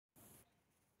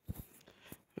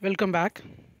Welcome back.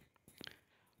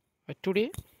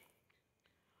 Today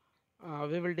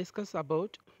we will discuss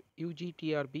about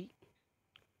UGTRB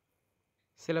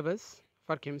syllabus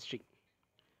for chemistry.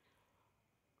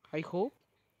 I hope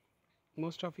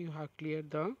most of you have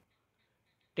cleared the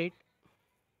TET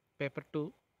paper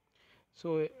 2.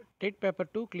 So TET paper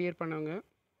 2 clear பண்ணவங்க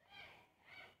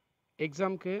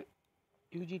எக்ஸாம்க்கு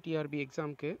UGTRB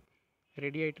எக்ஸாம்க்கு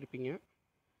ready ஆகிட்டு இருப்பீங்க.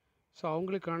 So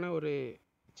அவங்களுக்கான ஒரு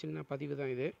சின்ன பதிவு தான்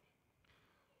இது.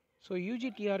 ஸோ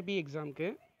UGTRB எக்ஸாம்க்கு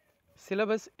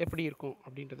சிலபஸ் எப்படி இருக்கும்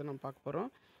அப்படின்றத நம்ம பார்க்க போகிறோம்.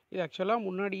 இது ஆக்சுவலாக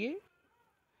முன்னாடியே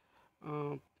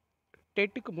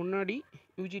டெட்டுக்கு முன்னாடி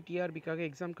UGTRBக்காக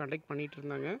எக்ஸாம் கண்டக்ட் பண்ணிகிட்டு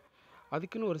இருந்தாங்க.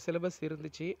 அதுக்குன்னு ஒரு சிலபஸ்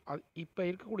இருந்துச்சு. இப்போ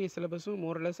இருக்கக்கூடிய சிலபஸும்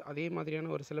மோரலஸ் அதே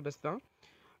மாதிரியான ஒரு சிலபஸ் தான்.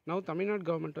 நவ் தமிழ்நாடு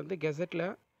கவர்மெண்ட் வந்து கெசட்டில்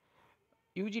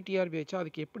UGTRB வச்சா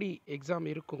அதுக்கு எப்படி எக்ஸாம்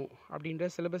இருக்கும் அப்படின்ற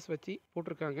சிலபஸ் வச்சு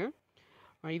போட்டிருக்காங்க.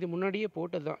 இது முன்னாடியே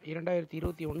போட்டது தான்.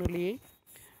 2021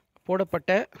 போடப்பட்ட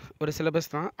ஒரு சிலபஸ்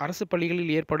தான். அரசு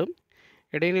பள்ளிகளில் ஏற்படும்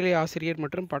இடைநிலை ஆசிரியர்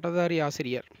மற்றும் பட்டதாரி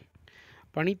ஆசிரியர்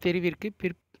பணித் தேர்விற்கு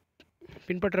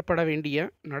பின்பற்றப்பட வேண்டிய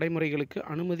நடைமுறைகளுக்கு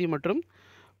அனுமதி மற்றும்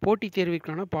போட்டித்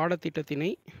தேர்விற்கான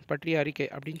பாடத்திட்டத்தினை பற்றிய அறிக்கை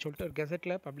அப்படின்னு சொல்லிட்டு ஒரு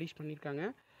கெசட்டில் பப்ளிஷ் பண்ணியிருக்காங்க.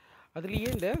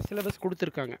 அதுலேயே இந்த சிலபஸ்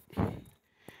கொடுத்துருக்காங்க.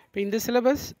 இப்போ இந்த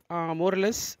சிலபஸ்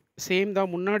மோரலஸ் சேம்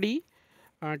தான். முன்னாடி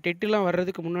டெட்டுலாம்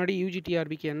வர்றதுக்கு முன்னாடி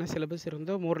UGTRBக்கு என்ன சிலபஸ்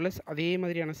இருந்தோ மோரலஸ் அதே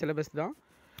மாதிரியான சிலபஸ் தான்.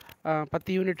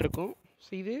 10 யூனிட் இருக்கும்.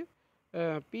 ஸோ இது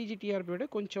PGTRBயோட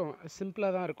கொஞ்சம்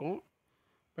சிம்பிளாக தான் இருக்கும்.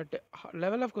 பட்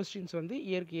லெவல் ஆஃப் கொஸ்டின்ஸ் வந்து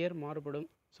இயருக்கு இயர் மாறுபடும்.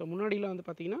 ஸோ முன்னாடிலாம் வந்து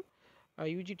பார்த்திங்கன்னா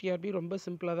UGTRB ரொம்ப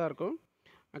சிம்பிளாக தான் இருக்கும்.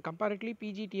 கம்பேரிட்லி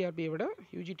PGTRBயை விட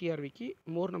UGTRBக்கு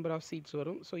மோர் நம்பர் ஆஃப் சீட்ஸ்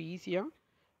வரும். ஸோ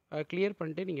ஈஸியாக கிளியர்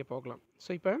பண்ணிட்டு நீங்கள் போகலாம்.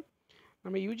 ஸோ இப்போ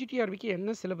நம்ம UGTRBக்கு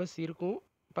என்ன சிலபஸ் இருக்கும்,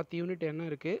 10 யூனிட் என்ன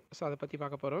இருக்குது, ஸோ அதை பற்றி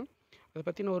பார்க்க போகிறோம். அதை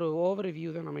பற்றின ஒரு ஓவர்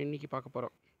வியூ தான் நம்ம இன்றைக்கி பார்க்க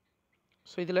போகிறோம்.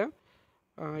 ஸோ இதில்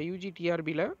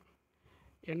UGTRBயில்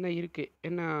என்ன இருக்குது,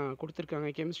 என்ன கொடுத்துருக்காங்க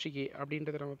கெமிஸ்ட்ரிக்கு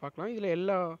அப்படின்றத நம்ம பார்க்கலாம். இதில்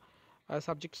எல்லா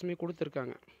சப்ஜெக்ட்ஸுமே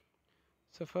கொடுத்துருக்காங்க.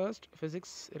 ஸோ ஃபர்ஸ்ட்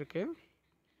ஃபிசிக்ஸ் இருக்குது.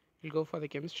 Will go for the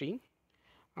chemistry.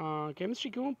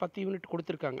 கெமிஸ்ட்ரிக்கும் 10 unit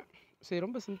கொடுத்துருக்காங்க. ஸோ இது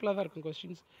ரொம்ப சிம்பிளாக தான் இருக்கும்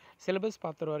கொஸ்டின்ஸ். சிலபஸ்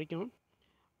பார்த்துற வரைக்கும்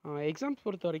எக்ஸாம்ஸ்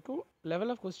பொறுத்த வரைக்கும்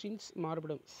லெவல் ஆஃப் கொஸ்டின்ஸ்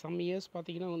மாறுபடும். சம் இயர்ஸ்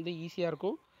பார்த்திங்கன்னா வந்து ஈஸியாக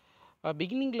இருக்கும்.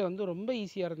 பிகினிங்கில் வந்து ரொம்ப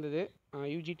ஈஸியாக இருந்தது.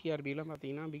 UGTRBலாம்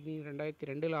பார்த்திங்கன்னா பிகினிங்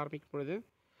 2002 ஆரம்பிக்கும் பொழுது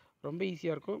ரொம்ப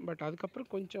ஈஸியாக இருக்கும். பட் அதுக்கப்புறம்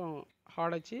கொஞ்சம்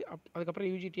ஹார்டாச்சு. அதுக்கப்புறம்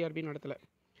UGTRB நடத்தலை.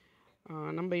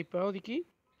 நம்ம இப்போதைக்கு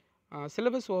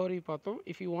சிலபஸ் ஓவர்வியூ பார்த்தோம்.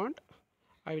 If you want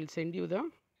I will send you the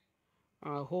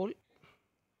whole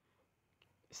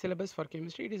syllabus for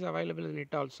chemistry. It is available in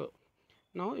it also.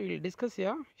 Now we will discuss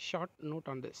a short note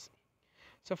on this.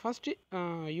 So first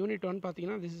unit 1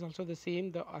 பார்த்தீங்கன்னா this is also the same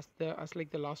as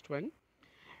like the last one.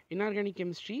 Inorganic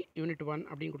chemistry unit 1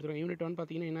 அப்படின்னு கொடுத்துருக்காங்க. unit 1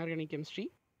 பார்த்தீங்கன்னா inorganic chemistry.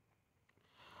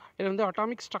 இது வந்து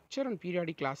atomic structure and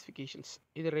periodic classifications.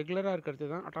 இது ரெகுலராக இருக்கிறது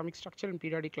தான். Atomic structure and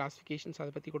periodic classifications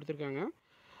அதை பற்றி கொடுத்துருக்காங்க.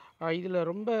 இதில்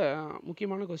ரொம்ப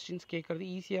முக்கியமான கொஸ்டின்ஸ் கேட்குறது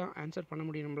ஈஸியாக ஆன்சர் பண்ண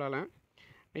முடியும் நம்மளால்.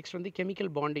 நெக்ஸ்ட் வந்து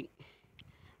chemical bonding,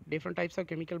 different types of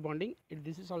chemical bonding.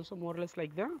 This is also more or less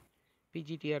like the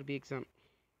PGTRB exam.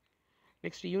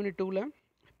 Next unit 2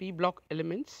 P block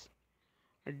elements,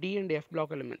 D and F block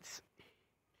elements.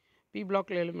 P block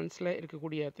elements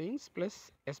இருக்கக்கூடிய things plus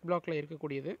S block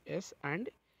இருக்கக்கூடியது S and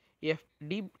F,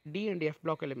 D and F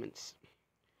block elements.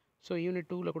 So unit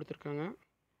 2 கொடுத்துருக்காங்க.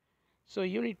 So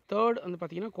unit 3 வந்து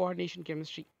பார்த்திங்கன்னா coordination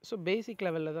chemistry. So basic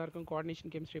லெவலில் தான் இருக்கும்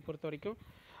coordination chemistry பொறுத்த வரைக்கும்.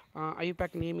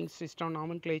 IUPAC naming system,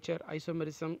 nomenclature,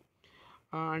 isomerism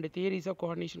and theories of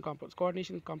coordination compounds.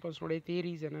 Coordination காம்பவுண்ட்ஸோடைய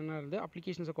theories என்னென்ன இருந்து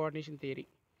அப்ளிகேஷன்ஸ் ஆஃப் கோஆர்டினேஷன் தியரி.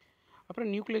 அப்புறம்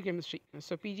nuclear chemistry.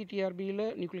 So PGTRBயில்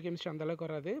nuclear chemistry அந்தளவுக்கு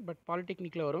வராது. பட்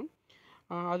பாலிடெக்னிக்கில் வரும்.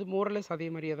 அது மோரலஸ் அதே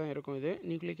மாதிரியே தான் இருக்கும். இது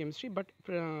நியூக்ளியர் கெமிஸ்ட்ரி பட்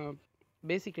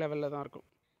பேசிக் லெவலில் தான் இருக்கும்.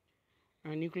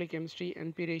 Nuclear chemistry,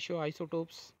 NP ratio,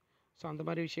 isotopes, so அந்த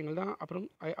மாதிரி விஷயங்கள் தான். அப்புறம்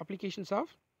applications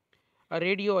of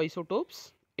radio isotopes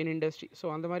in industry. So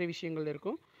அந்த மாதிரி விஷயங்கள்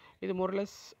இருக்கும். இது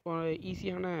மோரலஸ்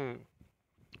ஈஸியான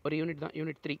ஒரு யூனிட் தான்,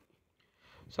 யூனிட் 3.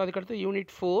 ஸோ அதுக்கடுத்து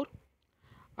யூனிட் 4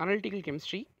 அனலிட்டிக்கல்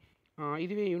கெமிஸ்ட்ரி.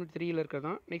 இதுவே யூனிட் 3ல் இருக்கிறது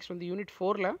தான். நெக்ஸ்ட் வந்து யூனிட்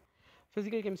 4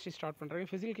 ஃபிசிக்கல் கெமிஸ்ட்ரி ஸ்டார்ட் பண்ணுறாங்க.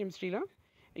 Physical கெமிஸ்ட்ரியில்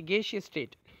gaseous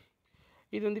state.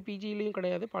 இது வந்து PGலையும்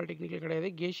கிடையாது, பாலிடெக்னிக்லையும்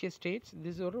கிடையாது. கேஷியஸ் ஸ்டேட்ஸ்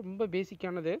திஸ் ஒரு ரொம்ப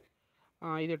பேசிக்கானது.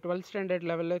 இது 12th ஸ்டாண்டர்ட்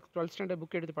லெவலில் 12th ஸ்டாண்டர்ட்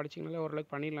புக் எடுத்து படிச்சிங்கனாலே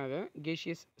ஓரளவுக்கு பண்ணிடலாம். அது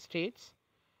கேஷியஸ் ஸ்டேட்ஸ்.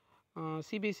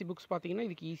 CBSE புக்ஸ் பார்த்திங்கன்னா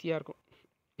இதுக்கு ஈஸியாக இருக்கும்.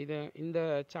 இந்த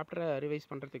சாப்டரை ரிவைஸ்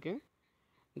பண்ணுறதுக்கு.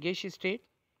 Gaseous state,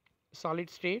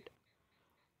 solid state.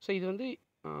 So இது வந்து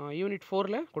யூனிட்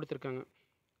 4 கொடுத்துருக்காங்க.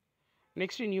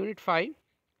 Next in unit 5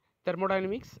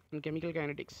 thermodynamics and chemical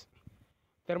kinetics.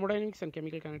 Thermodynamics and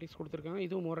chemical kinetics கொடுத்துருக்காங்க.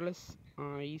 இதுவும் மோரலஸ்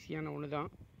ஈஸியான ஒன்று தான்.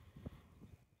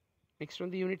 நெக்ஸ்ட்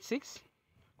வந்து unit 6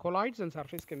 colloids and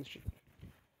surface chemistry.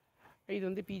 இது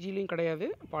வந்து பிஜிலையும் கிடையாது,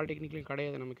 பாலிடெக்னிக்லையும்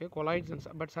கிடையாது நமக்கு. Colloids and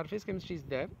but surface chemistry is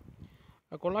there.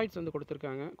 Colloids வந்து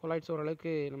கொடுத்துருக்காங்க. கொலாய்ட்ஸ்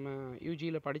ஓரளவுக்கு நம்ம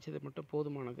யூஜியில் படித்தது மட்டும்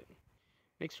போதுமானது.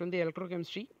 நெக்ஸ்ட் வந்து electro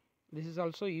chemistry. This is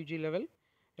also UG level.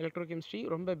 Electro chemistry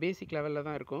ரொம்ப பேசிக் லெவலில்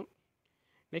தான் இருக்கும்.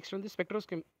 நெக்ஸ்ட் வந்து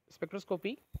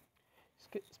ஸ்பெக்ட்ரோஸ்கோப்பி.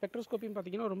 ஸ்பெக்ட்ரோஸ்கோப்பின்னு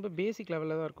பார்த்தீங்கன்னா ரொம்ப பேசிக்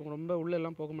லெவலில் தான் இருக்கும், ரொம்ப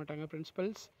உள்ளெல்லாம் போக மாட்டாங்க.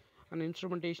 Principles and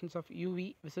instrumentations of UV,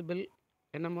 visible,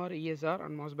 NMR, ESR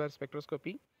and மாஸ்பேர்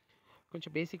spectroscopy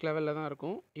கொஞ்சம் பேசிக் லெவலில் தான்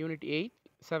இருக்கும். Unit 8th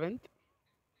 7th.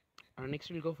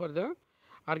 Next will go for the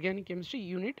organic chemistry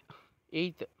unit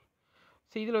 8th.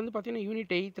 So இதில் வந்து பார்த்தீங்கன்னா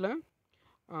unit 8th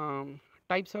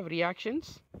types of reactions,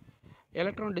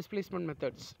 electron displacement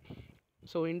methods,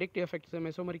 so inductive effects,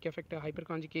 மெசோமரிக் effect, hyper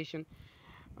conjugation,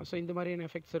 so இந்த மாதிரியான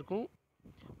effects இருக்கும்.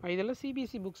 இதெல்லாம்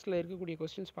சிபிஎஸ்சி புக்ஸில் இருக்கக்கூடிய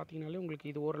கொஸ்டின்ஸ் பார்த்தீங்கனாலே உங்களுக்கு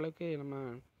இது ஓரளவுக்கு நம்ம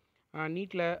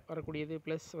நீட்டில் வரக்கூடியது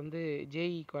ப்ளஸ் வந்து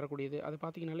ஜேஇக்கு வரக்கூடியது அது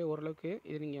பார்த்தீங்கனாலே ஓரளவுக்கு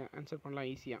இது நீங்கள் ஆன்சர் பண்ணலாம்,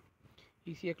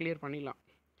 ஈஸியாக கிளியர் பண்ணிடலாம்.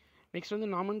 நெக்ஸ்ட் வந்து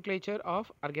nomenclature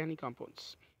of organic compounds.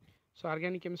 So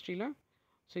organic கெமிஸ்ட்ரியில்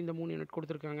so இந்த 3 யூனிட்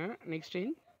கொடுத்துருக்காங்க. Next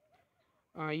in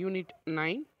unit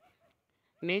 9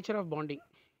 nature of bonding.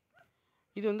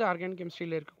 இது வந்து ஆர்கானிக்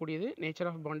கெமிஸ்ட்ரியில் இருக்கக்கூடியது nature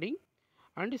of bonding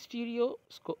and stereo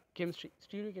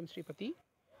chemistry பற்றி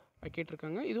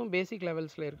கேட்டிருக்காங்க. இதுவும் பேசிக்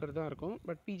லெவல்ஸில் இருக்கிறது தான் இருக்கும்,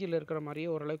 பட் பிஜியில் இருக்கிற மாதிரியே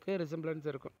ஓரளவுக்கு ரிசம்பிளன்ஸ்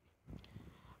இருக்கும்.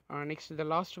 Next the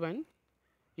last one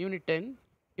unit 10.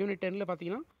 Unit 10ல்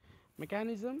பார்த்தீங்கன்னா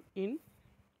mechanism in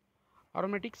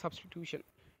aromatic substitution.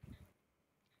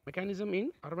 Mechanism in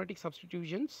aromatic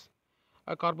substitutions,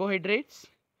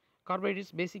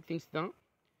 carbohydrates basic things தான்.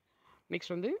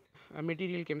 நெக்ஸ்ட் வந்து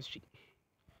மெட்டீரியல் கெமிஸ்ட்ரி.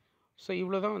 ஸோ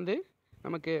இவ்வளோ தான் வந்து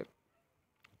நமக்கு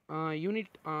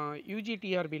யூனிட்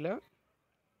யூஜிடிஆர்பியில்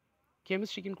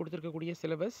கெமிஸ்ட்ரிக்குன்னு கொடுத்துருக்கக்கூடிய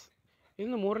சிலபஸ். இது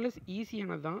வந்து மோரலஸ்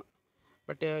ஈஸியானது தான்,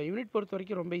 பட் யூனிட் பொறுத்த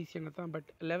வரைக்கும் ரொம்ப ஈஸியானது தான். பட்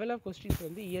லெவல் ஆஃப் கொஸ்டின்ஸ்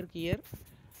வந்து இயருக்கு இயர்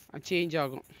சேஞ்ச்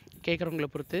ஆகும் கேட்குறவங்கள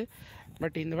பொறுத்து.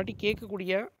 பட் இந்த வாட்டி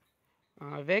கேட்கக்கூடிய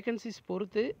வேகன்சிஸ்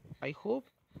பொறுத்து I hope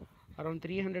around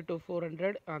 300 to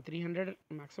 400, 300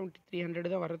 maximum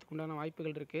 300 தான் வர்றதுக்கு உண்டான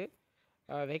வாய்ப்புகள்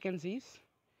இருக்குது வேகன்சிஸ்.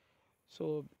 ஸோ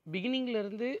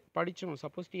பிகினிங்லேருந்து படித்தோம்.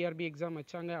 சப்போஸ் டிஆர்பி எக்ஸாம்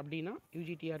வச்சாங்க அப்படின்னா,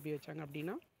 யூஜி டிஆர்பி வச்சாங்க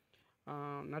அப்படின்னா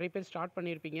நிறைய பேர் ஸ்டார்ட்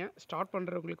பண்ணியிருப்பீங்க. ஸ்டார்ட்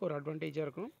பண்ணுறவங்களுக்கு ஒரு அட்வான்டேஜாக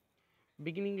இருக்கும்.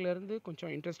 பிகினிங்லேருந்து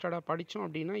கொஞ்சம் இன்ட்ரெஸ்டடாக படித்தோம்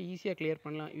அப்படின்னா ஈஸியாக கிளியர்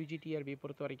பண்ணலாம் யூஜி டிஆர்பி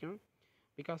பொறுத்த வரைக்கும்.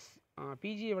 பிகாஸ்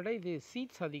பிஜியை விட இது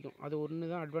சீட்ஸ் அதிகம், அது ஒன்று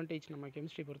தான் அட்வான்டேஜ் நம்ம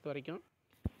கெமிஸ்ட்ரி பொறுத்த வரைக்கும்.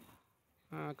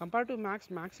 கம்பேர்ட் டு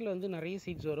மேக்ஸில் வந்து நிறைய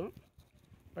சீட்ஸ் வரும்,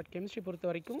 பட் கெமிஸ்ட்ரி பொறுத்த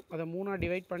வரைக்கும் அதை 3ஆக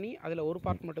டிவைட் பண்ணி அதில் ஒரு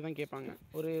பார்ட் மட்டும் தான் கேட்பாங்க.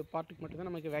 ஒரு பார்ட்டுக்கு மட்டும் தான்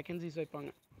நமக்கு வேகன்சிஸ்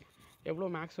வைப்பாங்க. எவ்வளோ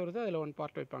மேக்ஸ் வருதோ அதில் 1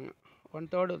 பார்ட் வைப்பாங்க.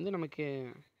 1/3 வந்து நமக்கு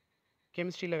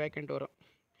கெமிஸ்ட்ரியில் வேக்கண்ட் வரும்.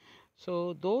 So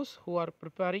those who are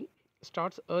preparing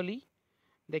starts early,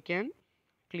 they can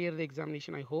clear the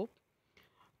examination I hope.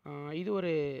 இது ஒரு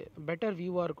பெட்டர்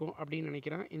வியூவாக இருக்கும் அப்படின்னு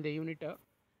நினைக்கிறேன். இந்த யூனிட்டை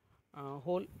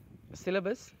ஹோல்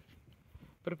சிலபஸ்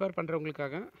ப்ரிப்பேர்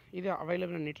பண்ணுறவங்களுக்காக இது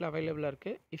அவைலபிள், நெட்டில் அவைலபிளாக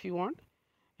இருக்குது. If you want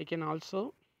you can also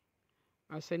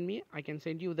send me. I can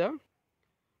send you the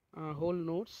whole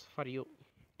notes for you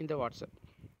in the WhatsApp.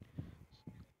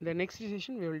 The next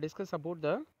session we will discuss about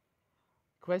the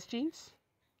questions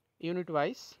unit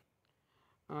wise.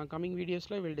 Coming videos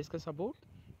we will discuss about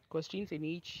questions in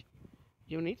each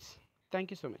units.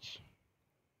 Thank you so much.